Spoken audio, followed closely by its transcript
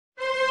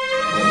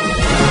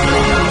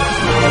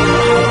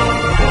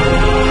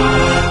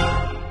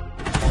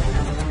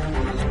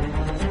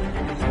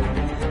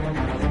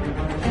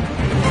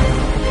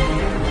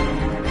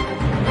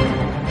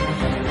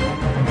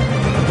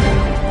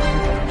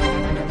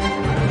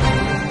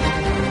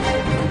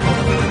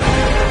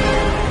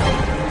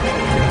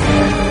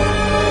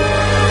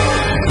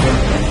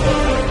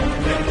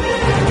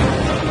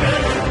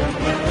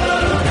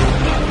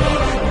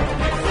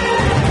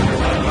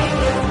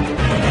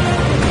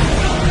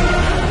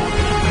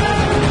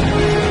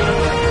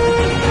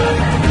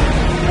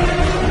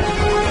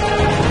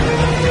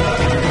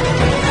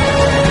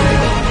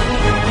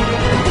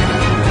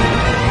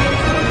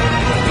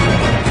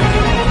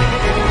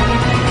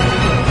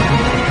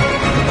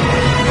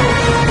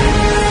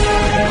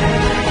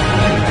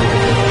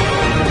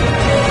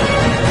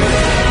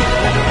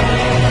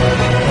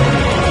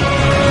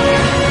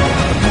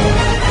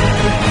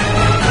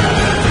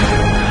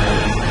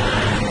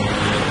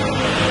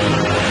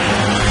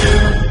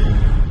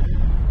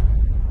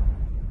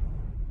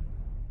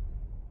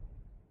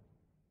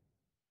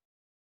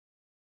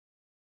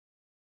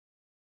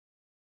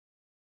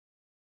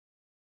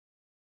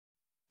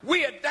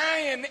We are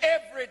dying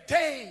every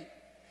day,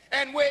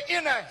 and we're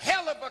in a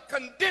hell of a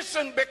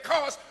condition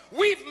because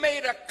we've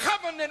made a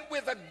covenant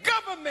with a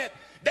government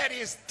that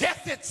is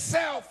death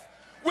itself,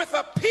 with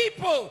a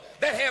people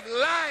that have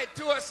lied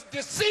to us,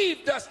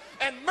 deceived us,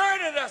 and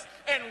murdered us,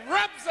 and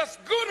rubs us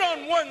good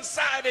on one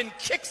side and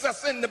kicks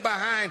us in the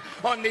behind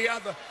on the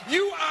other.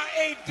 You are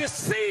a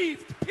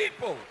deceived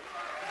people.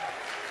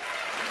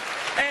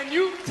 And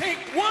you take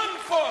one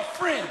for a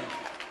friend,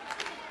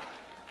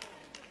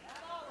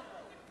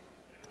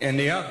 and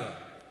the other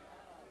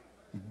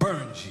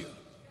burns you.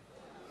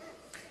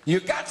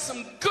 You got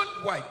some good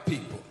white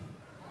people.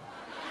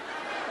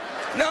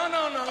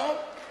 No.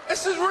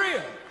 This is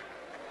real.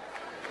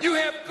 You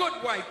have good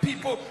white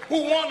people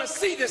who want to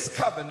see this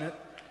covenant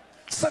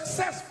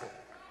successful.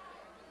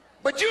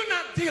 But you're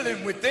not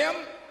dealing with them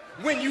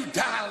when you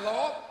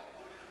dialogue.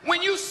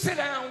 When you sit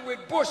down with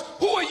Bush,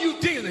 who are you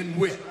dealing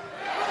with?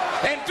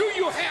 And do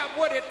you have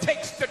what it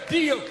takes to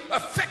deal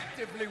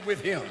effectively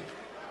with him?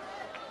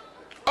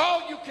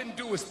 All you can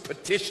do is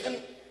petition.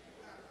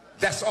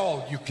 That's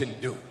all you can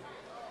do.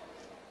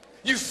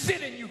 You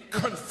sit and you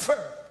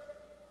confer.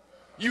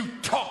 You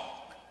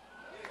talk.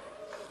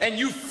 And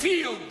you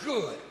feel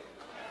good.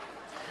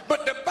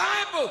 But the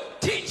Bible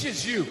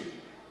teaches you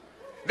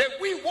that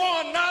we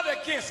war not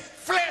against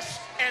flesh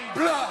and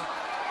blood.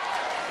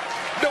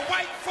 The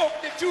white folk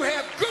that you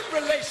have good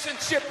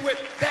relationship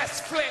with, that's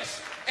flesh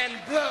and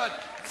blood.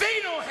 They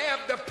don't have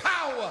the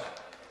power.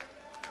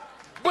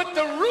 But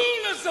the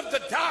rulers of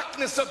the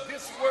darkness of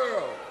this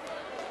world,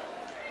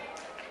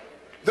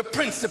 the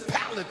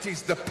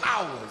principalities, the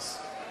powers,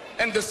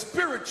 and the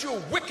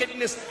spiritual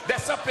wickedness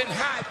that's up in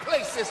high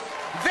places,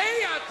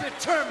 they are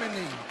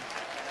determining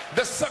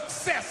the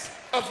success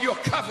of your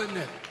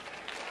covenant.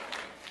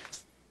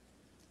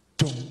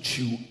 Don't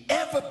you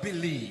ever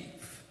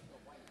believe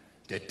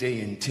that they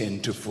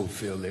intend to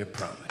fulfill their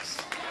promise.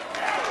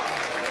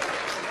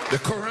 The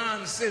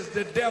Quran says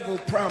the devil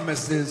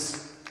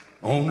promises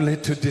only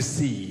to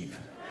deceive.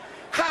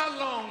 How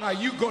long are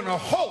you going to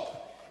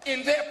hope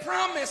in their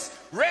promise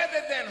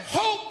rather than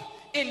hope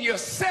in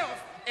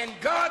yourself and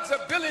God's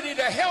ability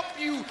to help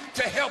you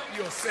to help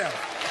yourself?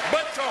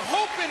 But to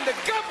hope in the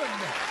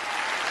government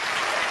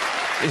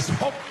is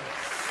hopeless.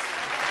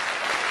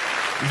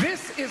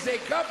 This is a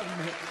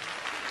government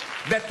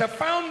that the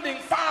founding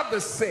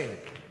fathers said,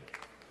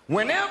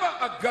 whenever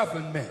a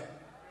government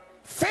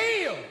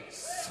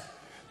fails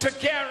to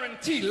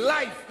guarantee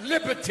life,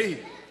 liberty,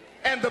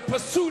 and the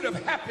pursuit of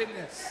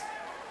happiness,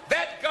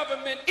 that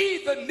government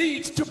either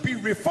needs to be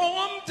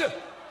reformed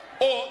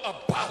or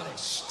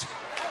abolished.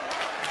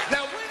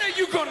 Now, when are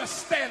you going to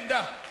stand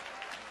up?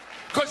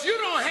 Because you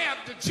don't have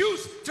the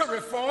juice to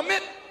reform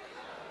it.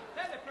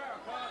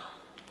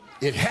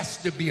 It has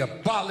to be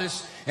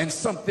abolished and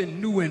something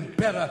new and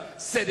better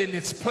set in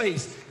its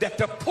place, that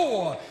the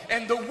poor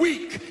and the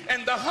weak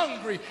and the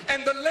hungry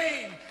and the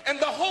lame and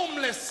the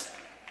homeless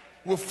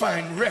will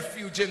find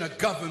refuge in a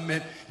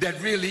government that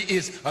really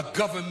is a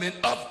government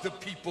of the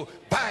people,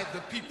 by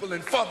the people,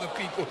 and for the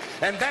people.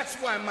 And that's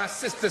why my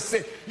sister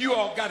said, you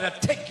all got to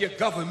take your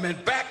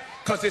government back,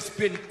 because it's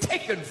been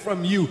taken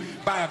from you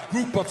by a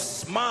group of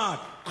smart,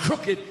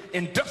 crooked,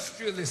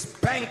 industrialist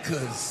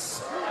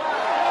bankers.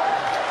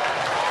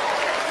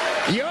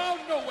 You all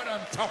know what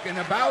I'm talking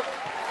about.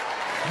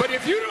 But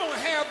if you don't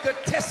have the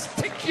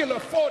testicular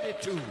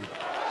fortitude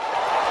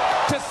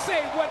to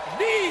say what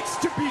needs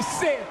to be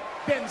said,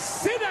 then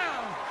sit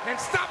down and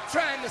stop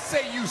trying to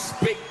say you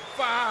speak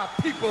for our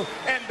people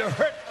and the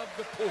hurt of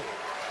the poor.